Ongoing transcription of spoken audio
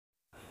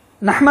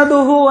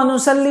నహ్మదుహు వ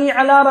నుసల్లి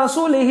అలా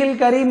రసూలిహిల్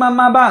కరీమ్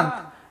అమ్మా బాద్.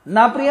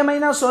 నా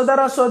ప్రియమైన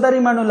సోదర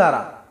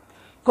సోదరిమణులారా,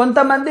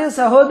 కొంతమంది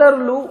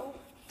సహోదరులు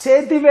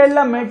చేతివేళ్ల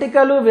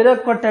మెటికలు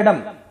విరగొట్టడం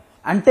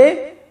అంటే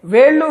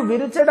వేళ్ళు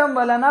విరచడం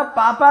వలన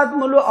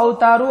పాపాత్ములు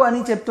అవుతారు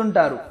అని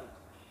చెప్తుంటారు.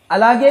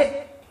 అలాగే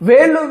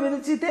వేళ్ళు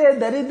విరిచితే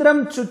దరిద్రం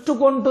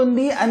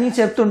చుట్టుకుంటుంది అని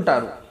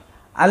చెప్తుంటారు.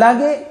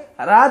 అలాగే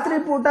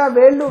రాత్రిపూట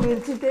వేళ్ళు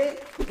విరిచితే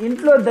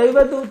ఇంట్లో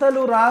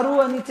దైవదూతలు రారు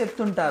అని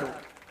చెప్తుంటారు.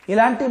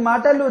 ఇలాంటి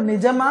మాటలు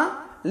నిజమా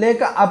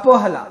లేక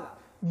అపోహలా?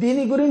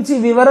 దీని గురించి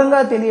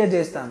వివరంగా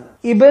తెలియజేస్తాను.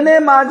 ఇబ్నే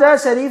మాజా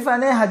షరీఫ్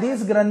అనే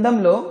హదీస్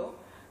గ్రంథంలో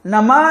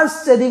నమాజ్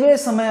చదివే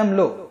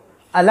సమయంలో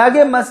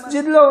అలాగే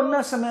మస్జిద్లో ఉన్న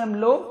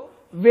సమయంలో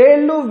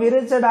వేళ్ళు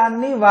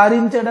విరచడాన్ని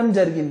వారించడం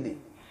జరిగింది.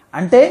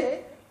 అంటే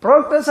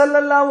ప్రవక్త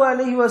సల్లల్లాహు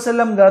అలైహి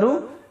వసల్లం గారు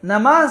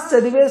నమాజ్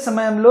చదివే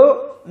సమయంలో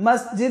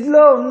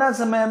మస్జిద్లో ఉన్న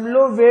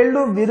సమయంలో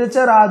వేళ్ళు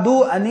విరచరాదు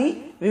అని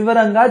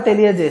వివరంగా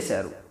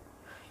తెలియజేశారు.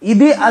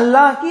 ఇది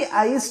అల్లాహ్కి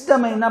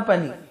అయిష్టమైన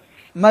పని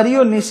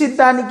మరియు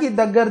నిషిద్ధానికి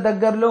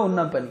దగ్గరలో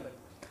ఉన్న పని.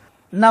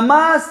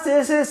 నమాజ్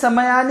చేసే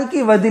సమయానికి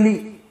వదిలి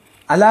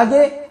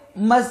అలాగే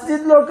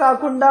మస్జిద్లో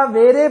కాకుండా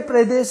వేరే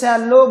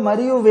ప్రదేశాల్లో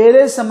మరియు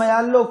వేరే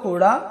సమయాల్లో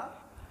కూడా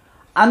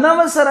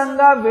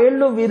అనవసరంగా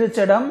వేళ్ళు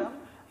విరచడం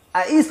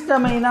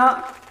అయిష్టమైన,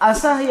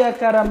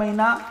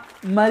 అసహ్యకరమైన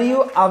మరియు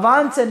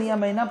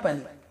అవాంఛనీయమైన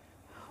పని.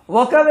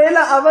 ఒకవేళ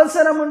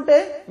అవసరం ఉంటే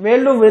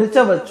వేళ్ళు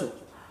విరచవచ్చు.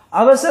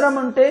 అవసరం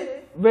ఉంటే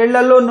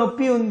వేళ్లలో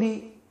నొప్పి ఉంది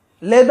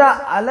లేదా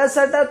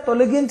అలసట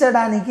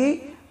తొలగించడానికి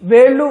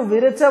వేళ్ళు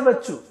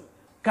విరచవచ్చు.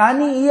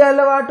 కానీ ఈ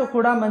అలవాటు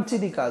కూడా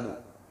మంచిది కాదు.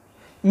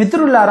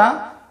 మిత్రులారా,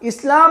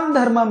 ఇస్లాం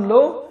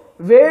ధర్మంలో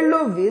వేళ్ళు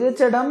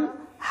విరచడం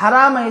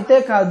హరామైతే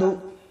కాదు,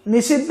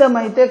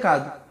 నిషిద్ధమైతే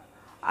కాదు.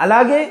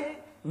 అలాగే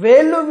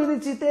వేళ్ళు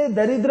విరిచితే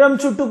దరిద్రం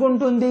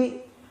చుట్టుకుంటుంది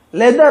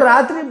లేదా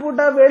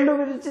రాత్రిపూట వేళ్ళు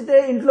విరిచితే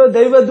ఇంట్లో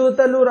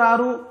దైవదూతలు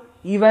రారు,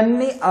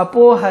 ఇవన్నీ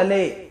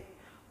అపోహలే.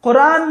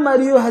 ఖురాన్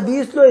మరియు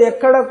హదీస్లో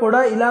ఎక్కడ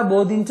కూడా ఇలా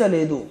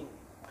బోధించలేదు.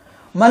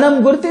 మనం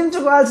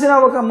గుర్తించుకోవాల్సిన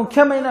ఒక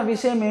ముఖ్యమైన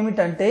విషయం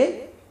ఏమిటంటే,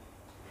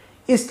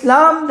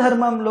 ఇస్లాం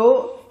ధర్మంలో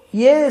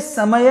ఏ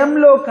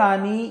సమయంలో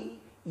కానీ,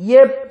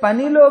 ఏ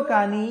పనిలో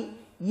కానీ,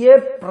 ఏ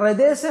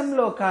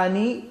ప్రదేశంలో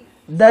కానీ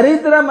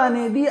దరిద్రం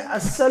అనేది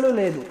అస్సలు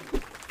లేదు.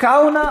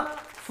 కావున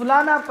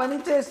ఫలానా పని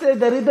చేస్తే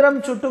దరిద్రం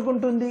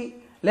చుట్టుకుంటుంది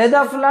లేదా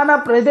ఫలానా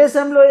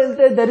ప్రదేశంలో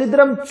వెళ్తే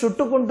దరిద్రం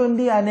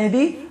చుట్టుకుంటుంది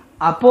అనేది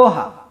అపోహ.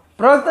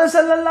 ప్రవక్త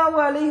సల్లల్లాహు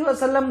అలైహి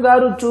వసల్లం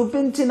గారు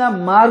చూపించిన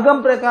మార్గం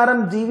ప్రకారం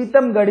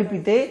జీవితం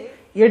గడిపితే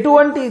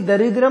ఎటువంటి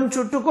దరిద్రం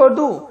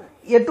చుట్టుకోదు,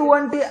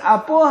 ఎటువంటి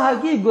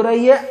అపోహకి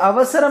గురయ్యే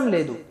అవసరం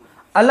లేదు.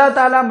 అల్లాహ్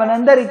తాలా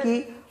మనందరికీ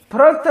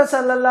ప్రవక్త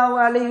సల్లల్లాహు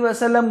అలైహి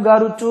వసల్లం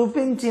గారు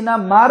చూపించిన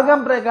మార్గం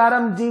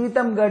ప్రకారం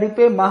జీవితం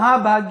గడిపే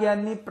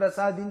మహాభాగ్యాన్ని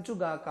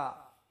ప్రసాదించుగాక.